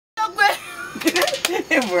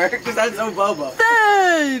It worked because that's so Bobo.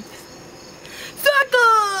 Thapth!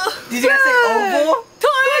 Circle! Did you guys say oval?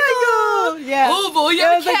 Triangle! Yeah. Oval,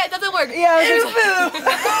 yeah, we can't, it doesn't work. Yeah, I was like,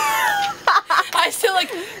 I still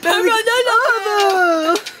like, oval!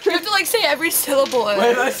 you have to like say every syllable.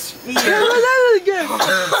 What about sphere? That was good.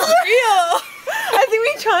 Real. I think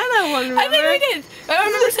we tried that one, remember? I think we did. I don't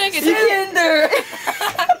remember saying it. Cylinder!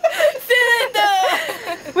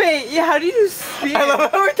 Cylinder! Wait, yeah, how do you do sphere? I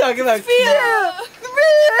love how we're talking about Sphere!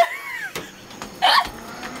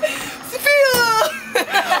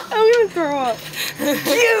 I'm gonna throw up. That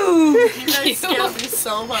scared me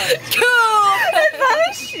so much. That's not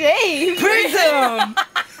a shape. Prism!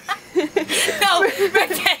 No,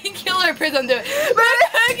 rectangular prism, do it.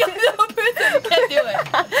 Rectangular prism, can't do it.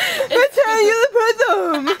 Rectangular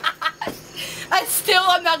prism.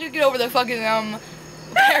 I'm not gonna get over the fucking,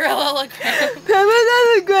 parallelogram.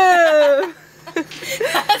 Parallelogram.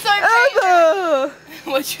 That's my favorite. Elbow.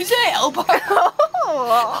 What'd you say, elbow?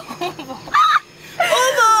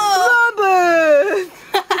 Lumber.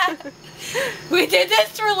 We did this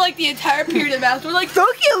for like the entire period of math. We're like,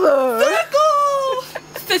 Circular. circle!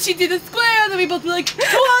 So she did a square, and then we both be like,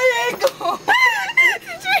 triangle!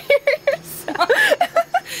 Did you hear yourself?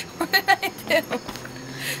 What did I do?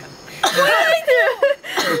 What did I do?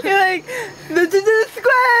 You're like, this is a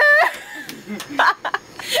square.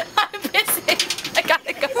 I'm busy. I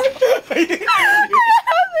gotta go. I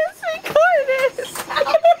have this recorded.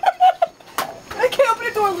 I can't open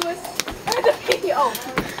the door, Louis. I have to pee. Oh.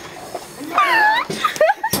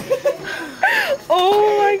 Oh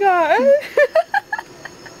my god.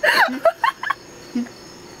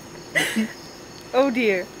 Oh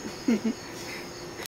dear.